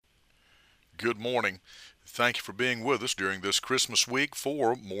Good morning. Thank you for being with us during this Christmas week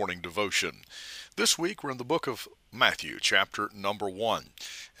for morning devotion. This week we're in the book of Matthew, chapter number 1.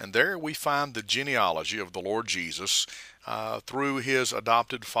 And there we find the genealogy of the Lord Jesus through his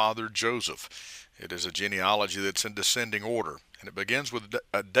adopted father Joseph. It is a genealogy that's in descending order. And it begins with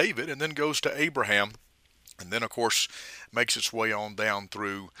David and then goes to Abraham. And then, of course, makes its way on down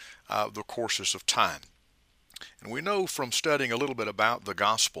through the courses of time. And we know from studying a little bit about the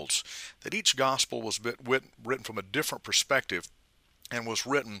Gospels that each Gospel was written from a different perspective and was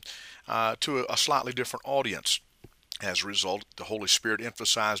written to a slightly different audience. As a result, the Holy Spirit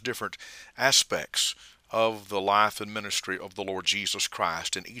emphasized different aspects of the life and ministry of the Lord Jesus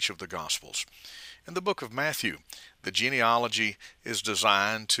Christ in each of the Gospels. In the book of Matthew, the genealogy is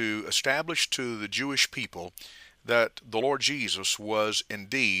designed to establish to the Jewish people that the Lord Jesus was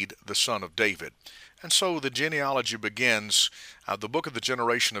indeed the son of David. And so the genealogy begins, the book of the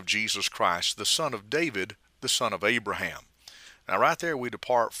generation of Jesus Christ, the son of David, the son of Abraham. Now right there we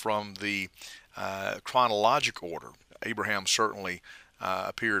depart from the chronological order. Abraham certainly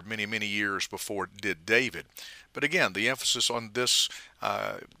appeared many, many years before did David. But again, the emphasis on this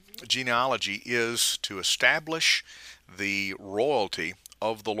genealogy is to establish the royalty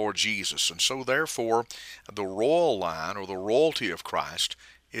of the Lord Jesus. And so therefore the royal line or the royalty of Christ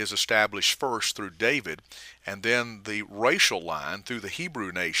is established first through David, and then the racial line through the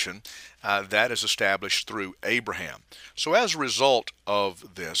Hebrew nation that is established through Abraham. So as a result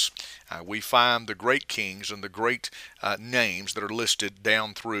of this, we find the great kings and the great names that are listed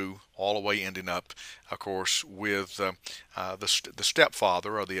down through all the way ending up, of course, with the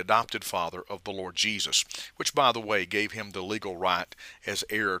stepfather or the adopted father of the Lord Jesus, which, by the way, gave him the legal right as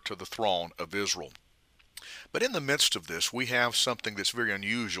heir to the throne of Israel. But in the midst of this, we have something that's very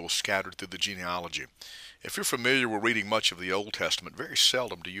unusual scattered through the genealogy. If you're familiar with reading much of the Old Testament, very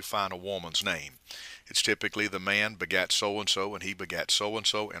seldom do you find a woman's name. It's typically the man begat so-and-so, and he begat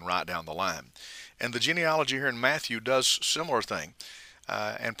so-and-so, and right down the line. And the genealogy here in Matthew does a similar thing,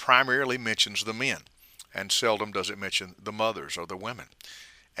 and primarily mentions the men, and seldom does it mention the mothers or the women.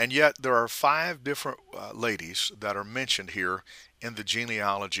 And yet there are 5 different ladies that are mentioned here in the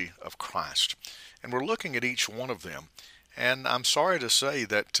genealogy of Christ. And we're looking at each one of them. And I'm sorry to say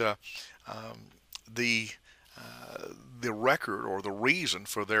that the record or the reason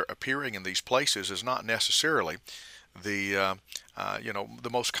for their appearing in these places is not necessarily the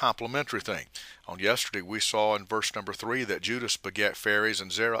most complimentary thing. On yesterday we saw in verse number 3 that Judas begat Phares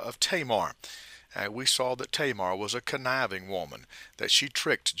and Zerah of Tamar. We saw that Tamar was a conniving woman, that she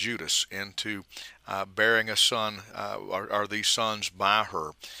tricked Judas into bearing a son, or these sons by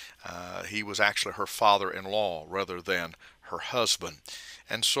her. He was actually her father-in-law rather than her husband.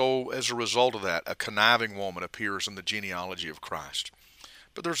 And so as a result of that, a conniving woman appears in the genealogy of Christ.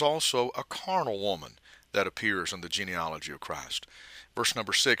 But there's also a carnal woman that appears in the genealogy of Christ. Verse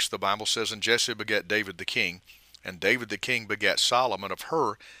number 6, the Bible says, And Jesse begat David the king, and David the king begat Solomon of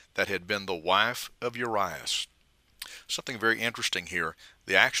her that had been the wife of Uriah. Something very interesting here.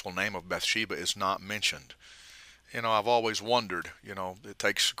 The actual name of Bathsheba is not mentioned. I've always wondered, it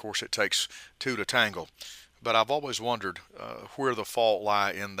takes 2 to tangle, but I've always wondered where the fault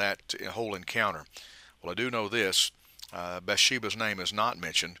lie in that whole encounter. Well, I do know this. Bathsheba's name is not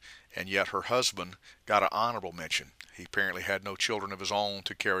mentioned, and yet her husband got an honorable mention. He apparently had no children of his own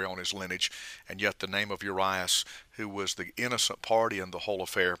to carry on his lineage, and yet the name of Uriah, who was the innocent party in the whole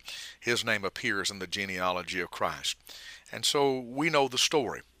affair, his name appears in the genealogy of Christ. And so we know the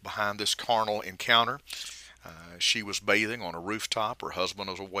story behind this carnal encounter. She was bathing on a rooftop. Her husband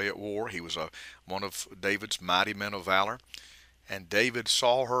was away at war. He was one of David's mighty men of valor. And David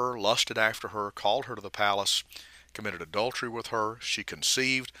saw her, lusted after her, called her to the palace, committed adultery with her. She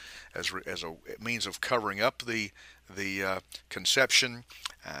conceived as a means of covering up the conception.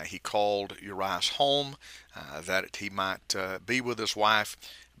 He called Uriah home that he might be with his wife,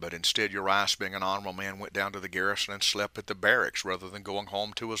 but instead Uriah, being an honorable man, went down to the garrison and slept at the barracks rather than going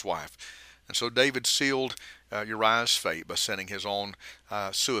home to his wife. And so David sealed Uriah's fate by sending his own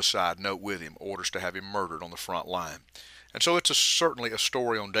suicide note with him, orders to have him murdered on the front line. And so it's certainly a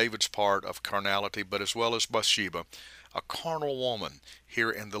story on David's part of carnality, but as well as Bathsheba, a carnal woman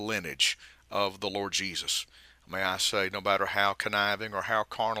here in the lineage of the Lord Jesus. May I say, no matter how conniving or how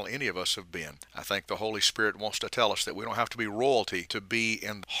carnal any of us have been, I think the Holy Spirit wants to tell us that we don't have to be royalty to be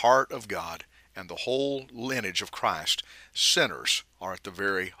in the heart of God and the whole lineage of Christ. Sinners are at the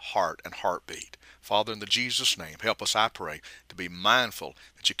very heart and heartbeat. Father, in the Jesus name, help us, I pray, to be mindful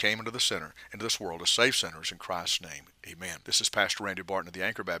that you came into this world to save sinners in Christ's name. Amen. This is Pastor Randy Barton of the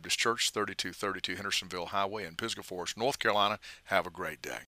Anchor Baptist Church, 3232 Hendersonville Highway in Pisgah Forest, North Carolina. Have a great day.